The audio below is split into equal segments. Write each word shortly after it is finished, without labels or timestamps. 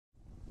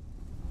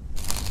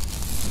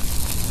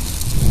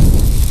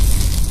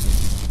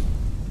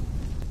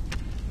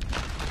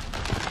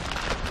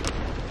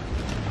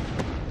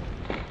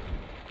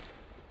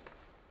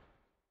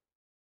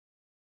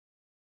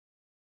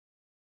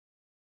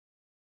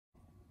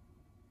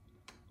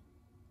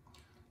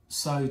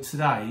So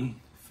today,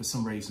 for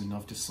some reason,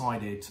 I've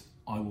decided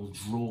I will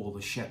draw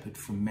the shepherd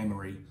from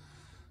memory.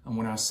 And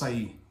when I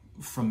say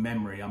from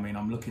memory, I mean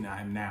I'm looking at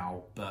him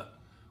now, but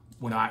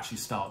when I actually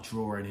start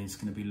drawing, he's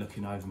going to be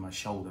looking over my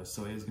shoulder.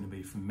 So it is going to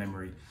be from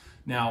memory.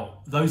 Now,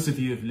 those of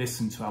you who have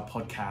listened to our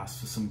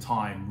podcast for some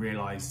time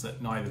realise that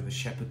neither the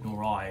shepherd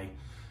nor I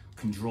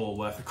can draw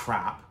worth a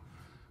crap.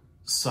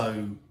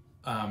 So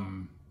I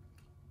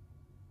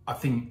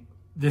think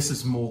this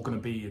is more going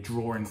to be a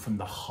drawing from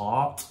the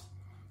heart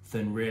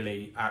than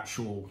really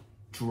actual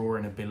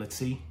drawing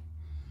ability.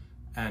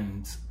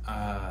 And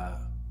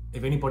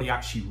if anybody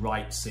actually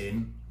writes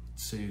in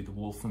to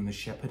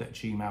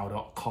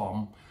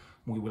thewolfandtheshepherd@gmail.com,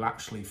 we will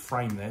actually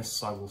frame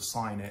this. I will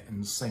sign it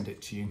and send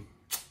it to you.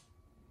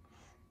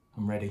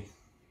 I'm ready.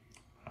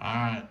 All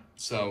right,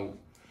 so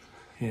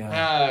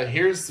yeah.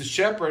 Here's the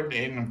shepherd,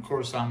 and of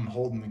course I'm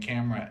holding the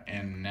camera,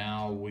 and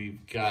now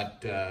we've got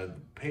the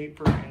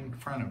paper in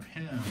front of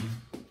him.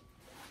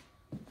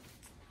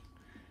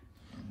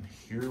 And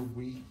here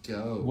we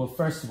go. Well,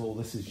 first of all,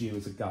 this is you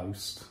as a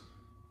ghost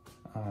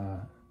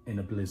in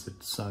a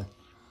blizzard. So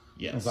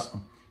yes.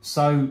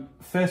 So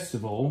first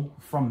of all,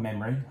 from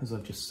memory, as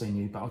I've just seen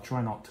you, but I'll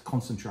try not to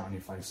concentrate on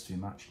your face too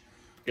much.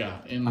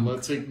 Yeah, and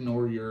let's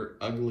ignore your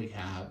ugly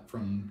hat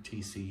from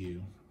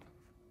TCU.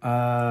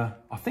 I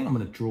think I'm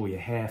going to draw your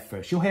hair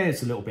first. Your hair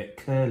is a little bit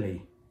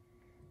curly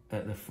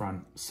at the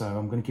front, so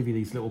I'm going to give you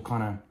these little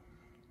kind of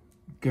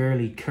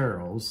girly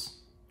curls.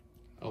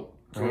 Oh,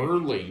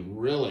 girly, right?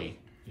 Really?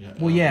 Yeah.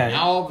 Well, yeah.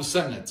 Now all of a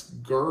sudden it's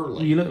girly.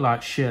 Well, you look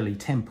like Shirley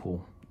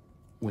Temple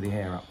with your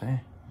hair up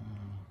there.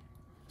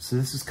 So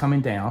this is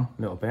coming down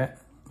a little bit.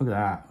 Look at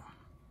that.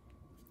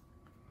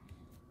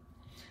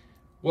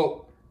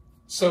 Well,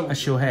 so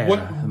that's your hair.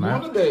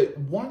 One of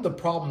the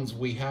problems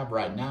we have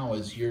right now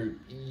is you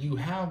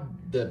have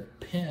the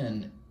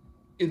pen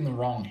in the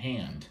wrong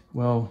hand.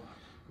 Well,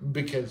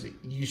 because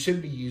you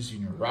should be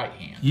using your right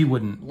hand. You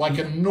wouldn't, like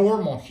a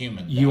normal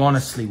human does. You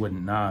honestly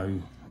wouldn't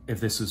know if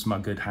this was my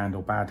good hand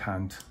or bad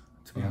hand.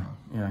 To be honest,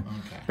 you know.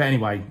 Okay. But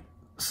anyway,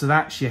 so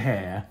that's your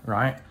hair,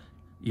 right?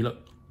 You look.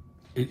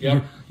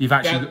 You've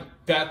actually.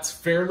 That's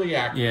fairly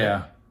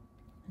accurate.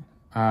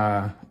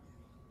 Yeah.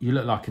 You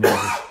look like an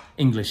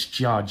English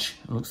judge.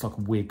 It looks like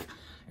a wig.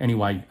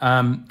 Anyway,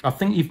 I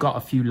think you've got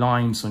a few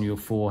lines on your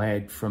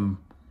forehead from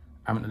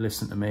having to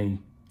listen to me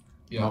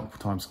multiple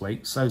times a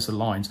week. So those are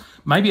lines.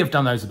 Maybe I've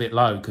done those a bit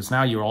low because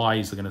now your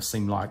eyes are going to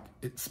seem like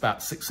it's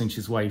about 6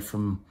 inches away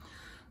from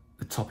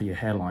the top of your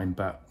hairline.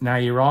 But now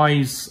your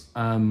eyes,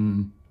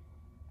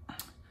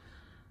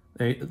 they're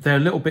a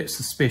little bit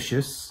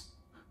suspicious,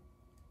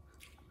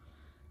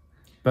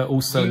 but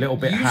also a little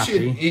bit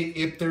happy.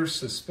 If they're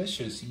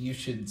suspicious, you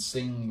should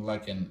sing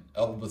like an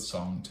Elvis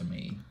song to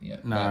me. Yeah,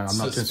 no, I'm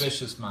not.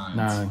 Suspicious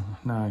Minds.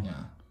 No.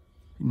 Yeah.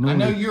 Normally, I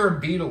know you're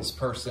a Beatles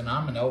person.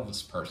 I'm an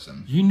Elvis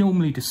person. You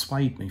normally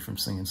dissuade me from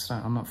singing, so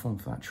I'm not falling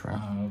for that trap.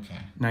 Oh,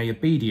 okay. Now you're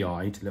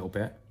beady-eyed a little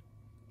bit.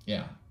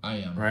 Yeah, I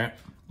am. Right.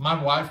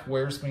 My wife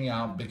wears me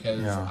out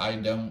because I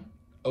don't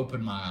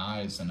open my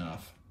eyes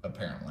enough,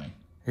 apparently.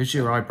 Here's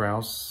your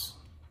eyebrows.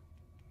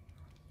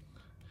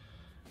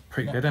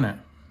 Pretty good, isn't it?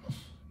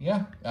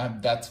 Yeah,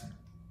 that's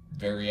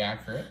very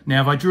accurate.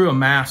 Now, if I drew a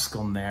mask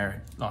on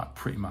there, it'd like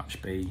pretty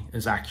much be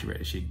as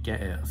accurate as you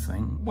get it, I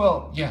think.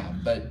 Well, yeah,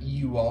 but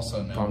you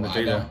also know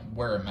I don't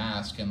wear a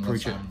mask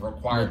unless I'm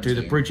required to. Do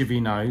the bridge of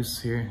your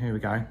nose. Here we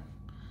go.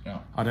 Yeah.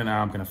 I don't know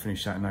how I'm going to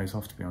finish that nose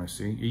off, to be honest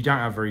with you. You don't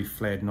have very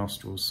flared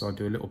nostrils, so I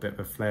do a little bit of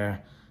a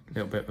flare, a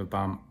little bit of a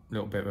bump, a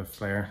little bit of a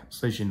flare.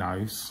 So there's your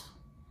nose.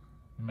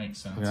 Makes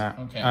sense.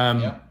 Okay,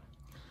 yeah.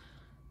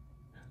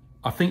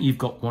 I think you've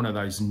got one of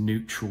those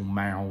neutral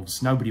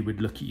mouths. Nobody would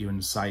look at you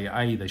and say,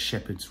 hey, the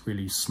shepherd's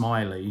really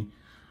smiley.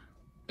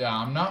 Yeah,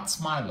 I'm not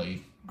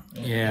smiley.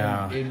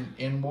 Yeah.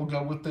 And we'll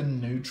go with the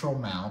neutral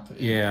mouth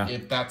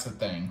if that's a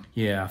thing.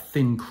 Yeah,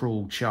 thin,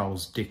 cruel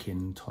Charles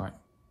Dickens type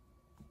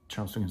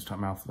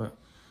mouth. But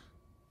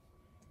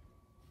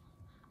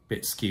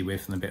bit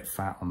skew-with and a bit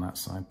fat on that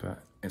side,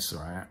 but it's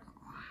all right.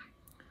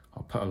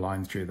 I'll put a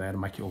line through there to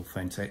make it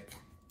authentic.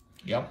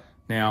 Yep.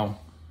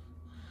 Now,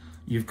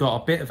 you've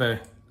got a bit of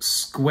a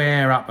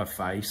square upper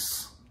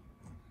face,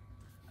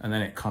 and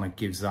then it kind of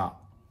gives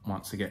up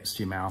once it gets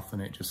to your mouth,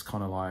 and it just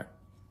kind of like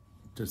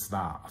does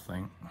that, I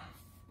think.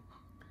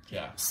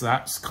 Yeah. So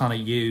that's kind of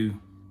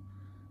you,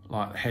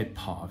 like the head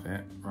part of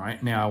it,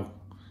 right? Now,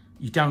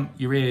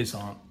 your ears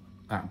aren't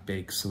that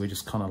big, so we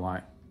just kind of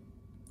like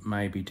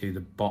maybe do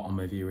the bottom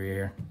of your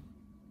ear,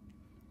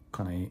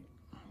 kind of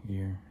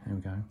here. There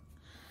we go.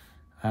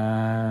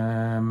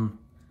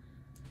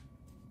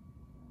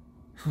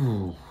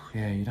 Ooh,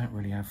 yeah, you don't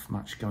really have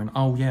much going.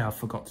 Oh yeah, I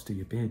forgot to do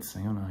your beards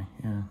thing, haven't I?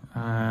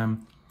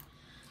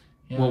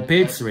 Yeah. Well,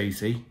 beards are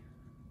easy.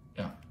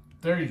 Yeah.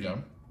 There you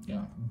go.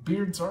 Yeah.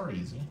 Beards are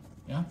easy.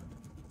 Yeah.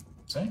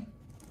 See?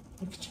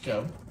 Look at you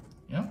go.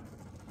 Yeah.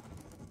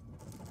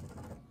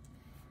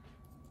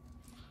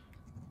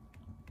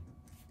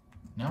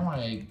 Now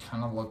I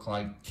kind of look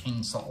like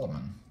King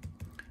Solomon.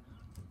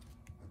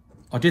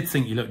 I did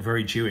think you looked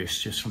very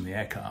Jewish just from the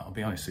haircut, I'll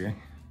be honest with you.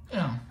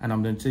 Yeah. And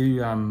I'm going to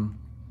do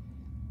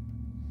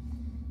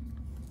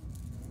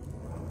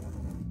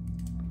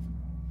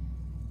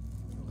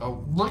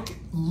Oh,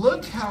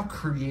 look how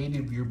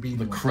creative you're being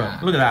with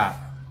that. Look at that.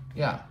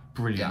 Yeah.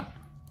 Brilliant. Yeah.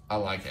 I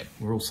like it.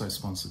 We're also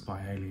sponsored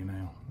by Alien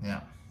Ale.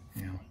 Yeah.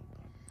 Yeah.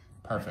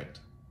 Perfect.